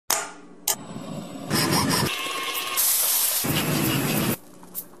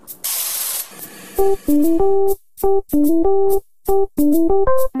Hi,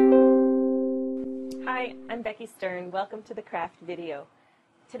 I'm Becky Stern. Welcome to the craft video.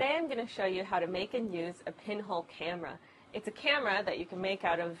 Today I'm going to show you how to make and use a pinhole camera. It's a camera that you can make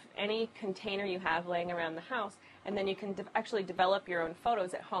out of any container you have laying around the house, and then you can actually develop your own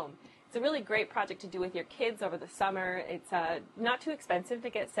photos at home. It's a really great project to do with your kids over the summer. It's not too expensive to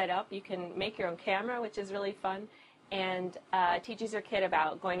get set up. You can make your own camera, which is really fun, and teaches your kid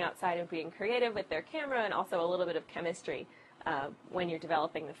about going outside and being creative with their camera, and also a little bit of chemistry when you're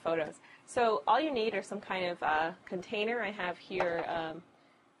developing the photos. So all you need are some kind of container. I have here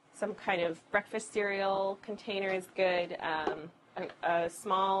some kind of breakfast cereal container is good, a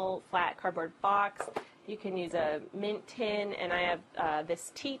small flat cardboard box. You can use a mint tin, and I have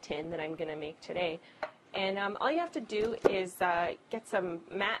this tea tin that I'm going to make today. And all you have to do is get some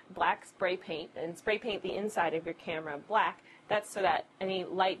matte black spray paint and spray paint the inside of your camera black. That's so that any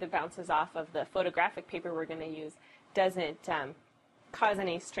light that bounces off of the photographic paper we're going to use doesn't cause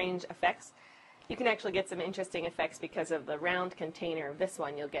any strange effects. You can actually get some interesting effects because of the round container of this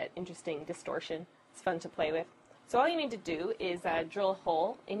one. You'll get interesting distortion. It's fun to play with. So all you need to do is drill a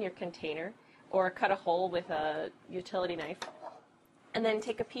hole in your container, or cut a hole with a utility knife, and then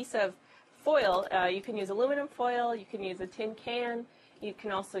take a piece of foil. You can use aluminum foil, you can use a tin can, you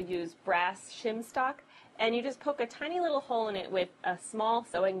can also use brass shim stock, and you just poke a tiny little hole in it with a small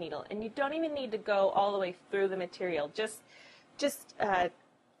sewing needle, and you don't even need to go all the way through the material. Just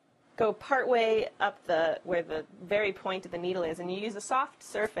go part way up where the very point of the needle is, and you use a soft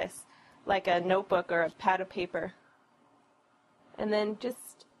surface like a notebook or a pad of paper, and then just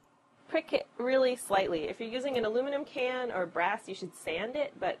prick it really slightly. If you're using an aluminum can or brass, you should sand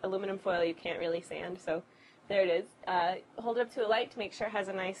it, but aluminum foil you can't really sand, so there it is. Hold it up to a light to make sure it has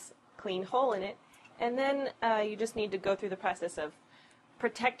a nice clean hole in it, and then you just need to go through the process of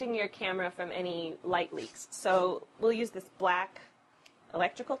protecting your camera from any light leaks. So we'll use this black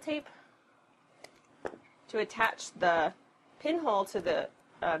electrical tape to attach the pinhole to the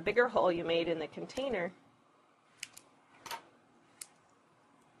bigger hole you made in the container.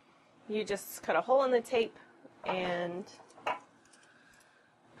 You just cut a hole in the tape and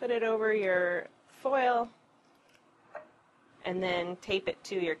put it over your foil, and then tape it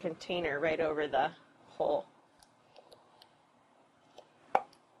to your container right over the hole.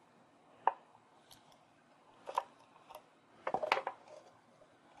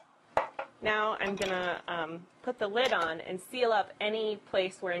 Now I'm going to put the lid on and seal up any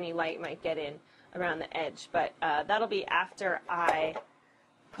place where any light might get in around the edge, but that'll be after I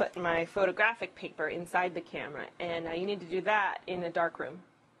put my photographic paper inside the camera, and you need to do that in a darkroom.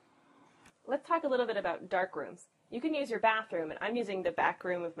 Let's talk a little bit about dark rooms. You can use your bathroom, and I'm using the back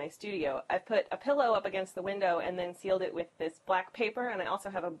room of my studio. I put a pillow up against the window and then sealed it with this black paper, and I also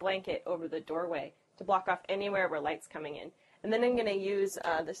have a blanket over the doorway to block off anywhere where light's coming in. And then I'm going to use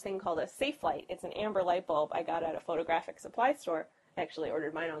this thing called a safe light. It's an amber light bulb I got at a photographic supply store. I actually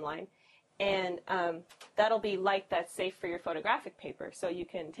ordered mine online. And that'll be light that's safe for your photographic paper, so you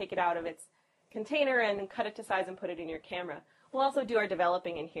can take it out of its container and cut it to size and put it in your camera. We'll also do our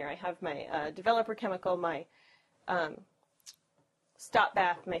developing in here. I have my developer chemical, my stop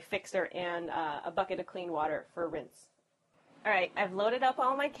bath, my fixer, and a bucket of clean water for rinse. Alright, I've loaded up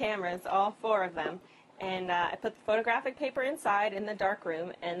all my cameras, all 4 of them, and I put the photographic paper inside in the dark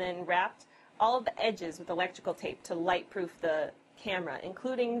room, and then wrapped all of the edges with electrical tape to light-proof the camera,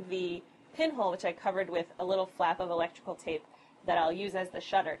 including the pinhole, which I covered with a little flap of electrical tape that I'll use as the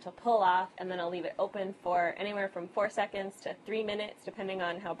shutter to pull off, and then I'll leave it open for anywhere from 4 seconds to 3 minutes, depending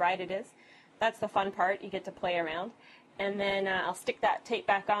on how bright it is. That's the fun part. You get to play around. And then I'll stick that tape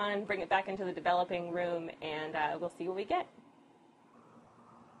back on, bring it back into the developing room, and we'll see what we get.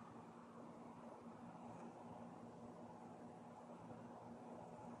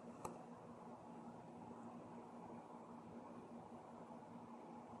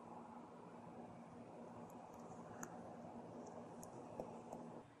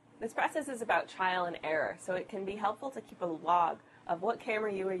 This process is about trial and error, so it can be helpful to keep a log of what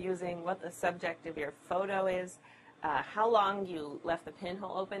camera you were using, what the subject of your photo is, how long you left the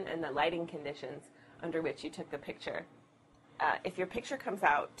pinhole open, and the lighting conditions under which you took the picture. If your picture comes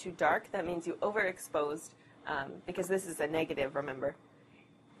out too dark, that means you overexposed, because this is a negative, remember,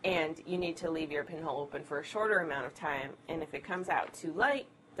 and you need to leave your pinhole open for a shorter amount of time. And if it comes out too light,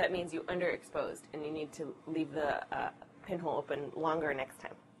 that means you underexposed, and you need to leave the pinhole open longer next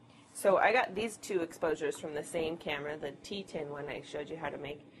time. So I got these 2 exposures from the same camera, the T10 one I showed you how to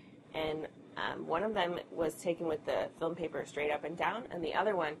make, and one of them was taken with the film paper straight up and down, and the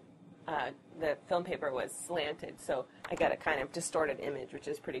other one, the film paper was slanted, so I got a kind of distorted image, which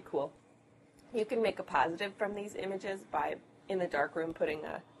is pretty cool. You can make a positive from these images by, in the darkroom, putting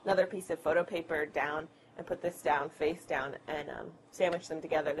another piece of photo paper down and put this down, face down, and sandwich them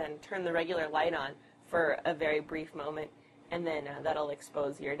together. Then turn the regular light on for a very brief moment, and then that'll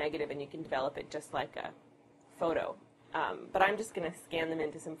expose your negative, and you can develop it just like a photo. But I'm just going to scan them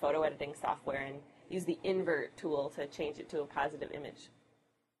into some photo editing software and use the invert tool to change it to a positive image.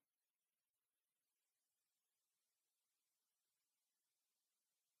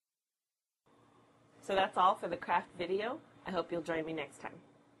 So that's all for the craft video. I hope you'll join me next time.